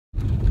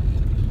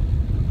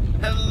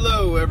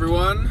Hello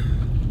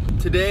everyone.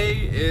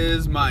 Today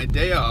is my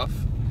day off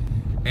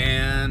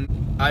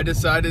and I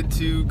decided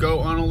to go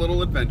on a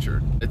little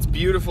adventure. It's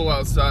beautiful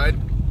outside,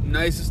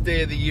 nicest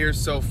day of the year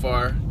so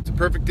far. It's a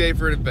perfect day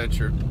for an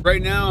adventure.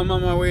 Right now I'm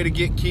on my way to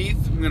get Keith.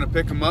 I'm gonna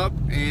pick him up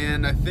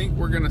and I think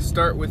we're gonna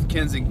start with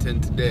Kensington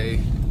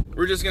today.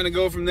 We're just gonna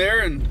go from there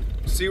and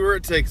see where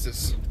it takes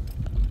us.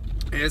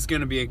 And it's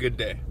gonna be a good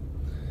day.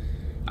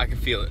 I can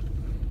feel it.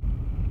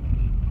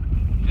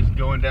 Just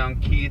going down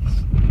Keith's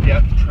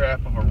death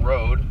trap of a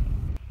road.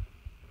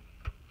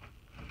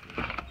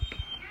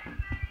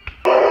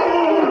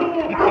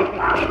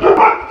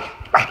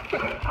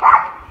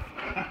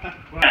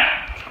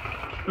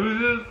 Who's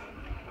this?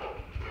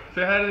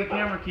 Say hi to the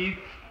camera, Keith.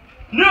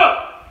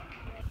 No!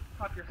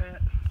 Pop your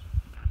hat.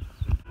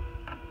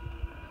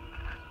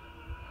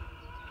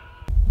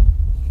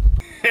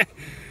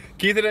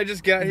 Keith and I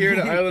just got here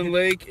to Island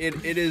Lake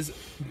and it is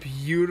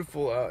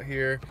beautiful out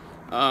here.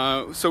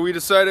 So we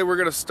decided we're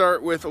gonna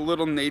start with a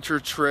little nature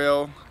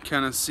trail,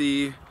 kind of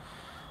see,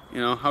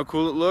 how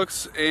cool it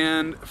looks.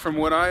 And from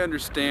what I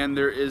understand,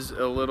 there is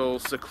a little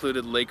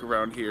secluded lake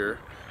around here.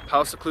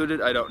 How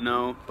secluded, I don't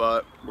know,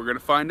 but we're gonna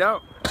find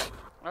out.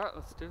 All right,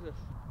 let's do this.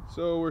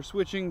 So we're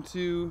switching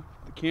to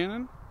the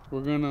Canon.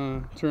 We're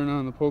gonna turn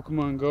on the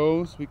Pokemon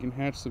Go so we can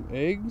hatch some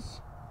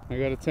eggs. I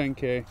got a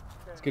 10K.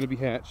 It's gonna be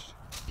hatched.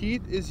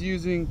 Keith is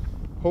using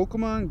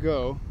Pokemon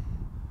Go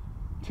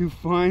to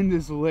find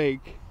this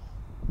lake.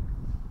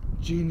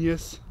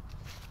 Genius.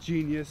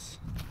 Genius.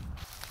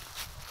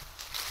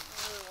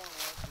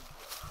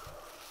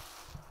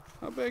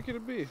 How bad could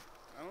it be?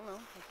 I don't know.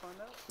 We'll find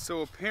out.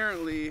 So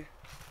apparently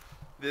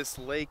this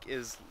lake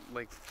is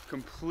like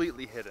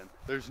completely hidden.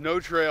 There's no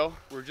trail.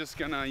 We're just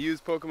gonna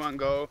use Pokemon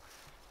Go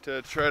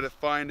to try to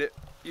find it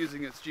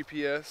using its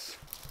GPS.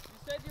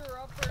 You said you were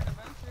up for an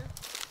adventure.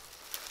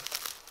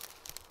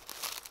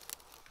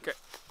 Okay,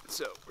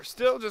 so we're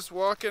still just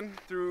walking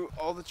through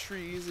all the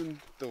trees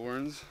and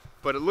thorns,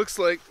 but it looks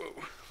like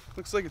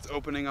it's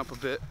opening up a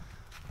bit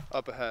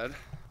up ahead.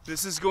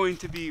 This is going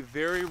to be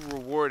very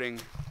rewarding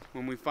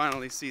when we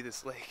finally see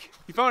this lake.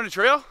 You found a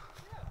trail?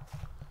 Yeah.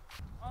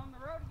 On the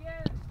road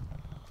again.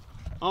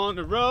 On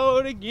the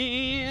road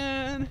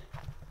again.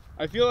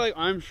 I feel like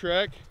I'm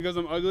Shrek because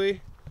I'm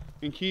ugly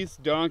and Keith's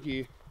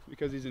Donkey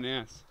because he's an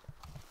ass.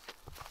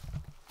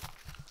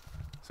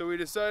 So we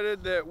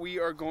decided that we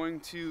are going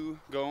to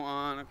go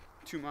on a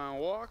 2-mile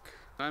walk.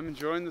 I'm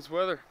enjoying this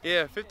weather.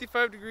 Yeah,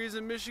 55 degrees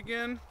in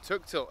Michigan.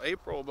 Took till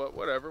April, but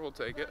whatever, we'll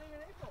take it.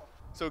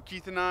 So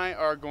Keith and I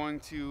are going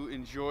to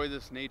enjoy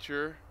this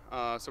nature.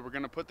 So we're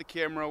gonna put the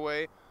camera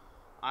away.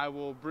 I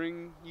will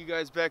bring you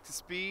guys back to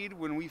speed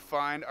when we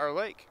find our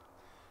lake.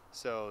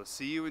 So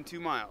see you in 2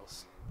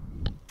 miles.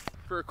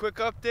 For a quick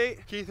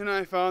update, Keith and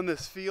I found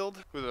this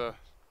field with a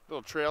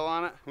little trail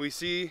on it. We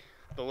see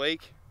the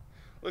lake.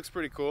 Looks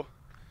pretty cool.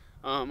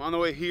 On the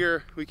way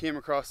here, we came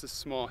across this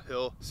small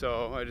hill,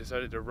 so I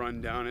decided to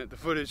run down it. The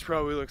footage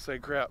probably looks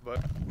like crap,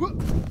 but woo,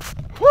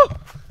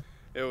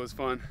 it was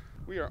fun.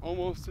 We are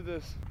almost to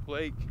this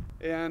lake,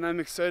 and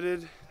I'm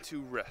excited to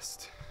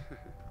rest.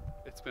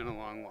 It's been a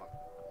long walk.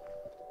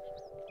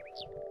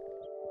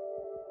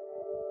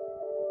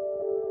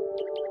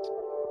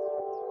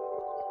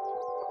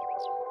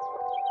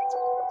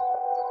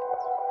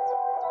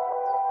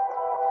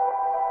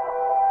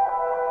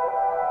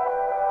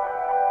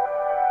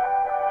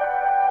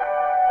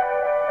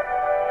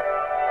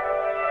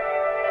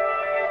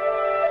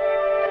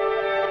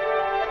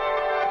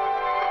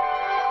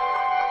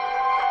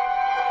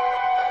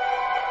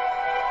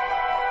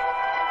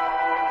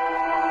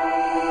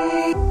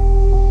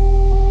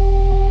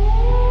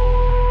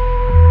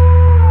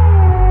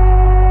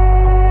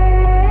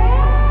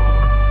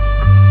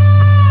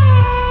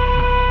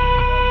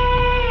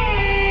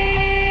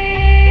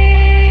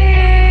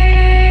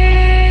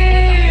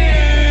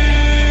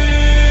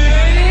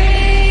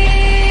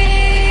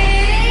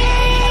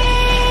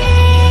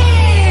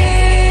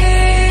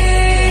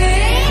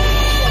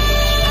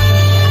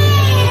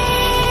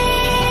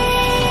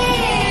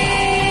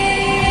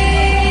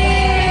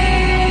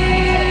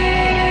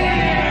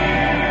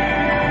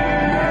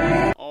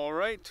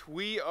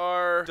 We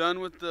are done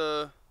with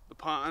the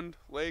pond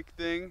lake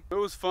thing. It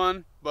was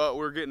fun, but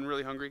we're getting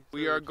really hungry.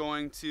 We are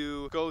going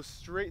to go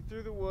straight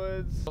through the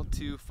woods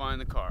to find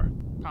the car.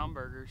 Pound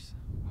burgers.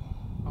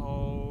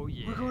 Oh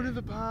yeah. We're going to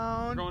the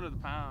pound. We're going to the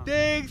pound.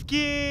 Thanks,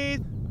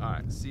 Keith. All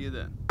right, see you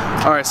then.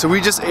 All right, so we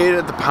just ate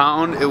at the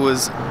pound. It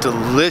was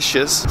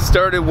delicious.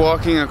 Started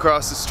walking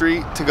across the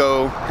street to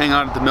go hang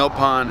out at the mill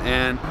pond,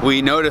 and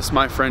we noticed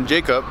my friend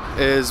Jacob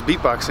is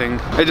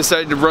beatboxing. I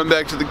decided to run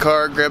back to the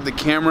car, grab the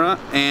camera,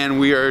 and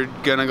we are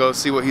gonna go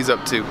see what he's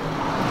up to.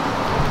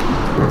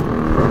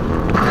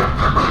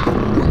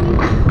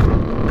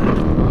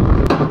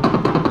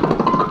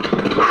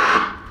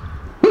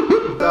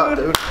 What's up,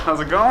 dude? How's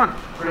it going?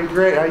 Pretty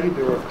great. How you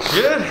doing?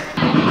 Good.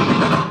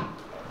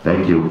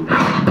 Thank you.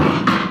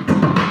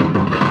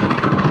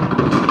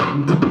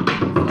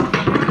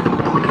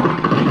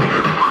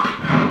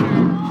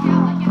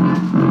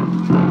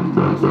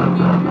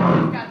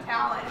 Got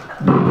talent.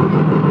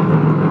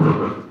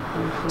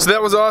 So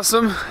that was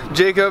awesome.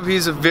 Jacob,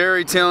 he's a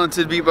very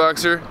talented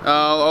beatboxer.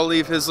 I'll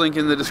leave his link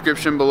in the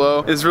description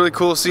below. It's really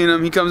cool seeing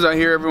him. He comes out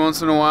here every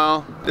once in a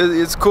while.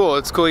 It's cool.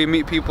 It's cool. You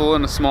meet people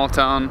in a small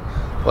town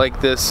like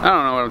this. I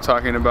don't know what I'm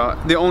talking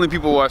about. The only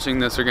people watching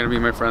this are going to be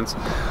my friends.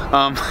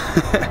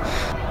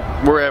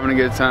 We're having a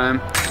good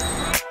time.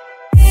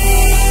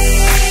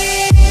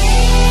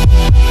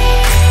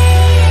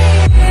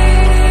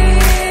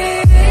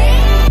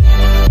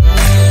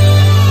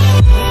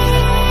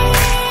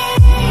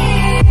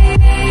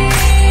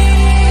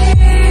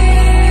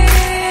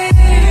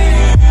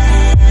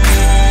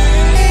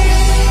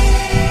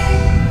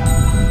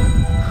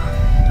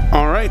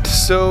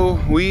 So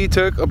we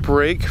took a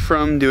break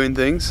from doing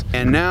things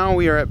and now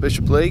we are at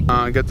Bishop Lake.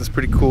 I got this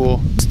pretty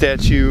cool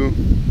statue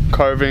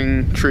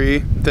carving tree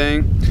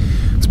thing.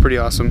 It's pretty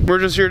awesome. We're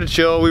just here to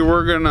chill. We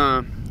were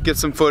gonna get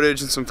some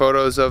footage and some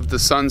photos of the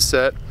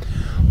sunset,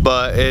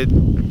 but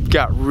it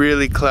got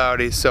really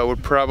cloudy, so we're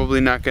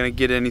probably not gonna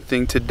get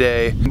anything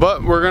today.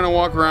 But we're gonna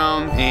walk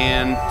around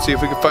and see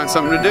if we can find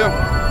something to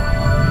do.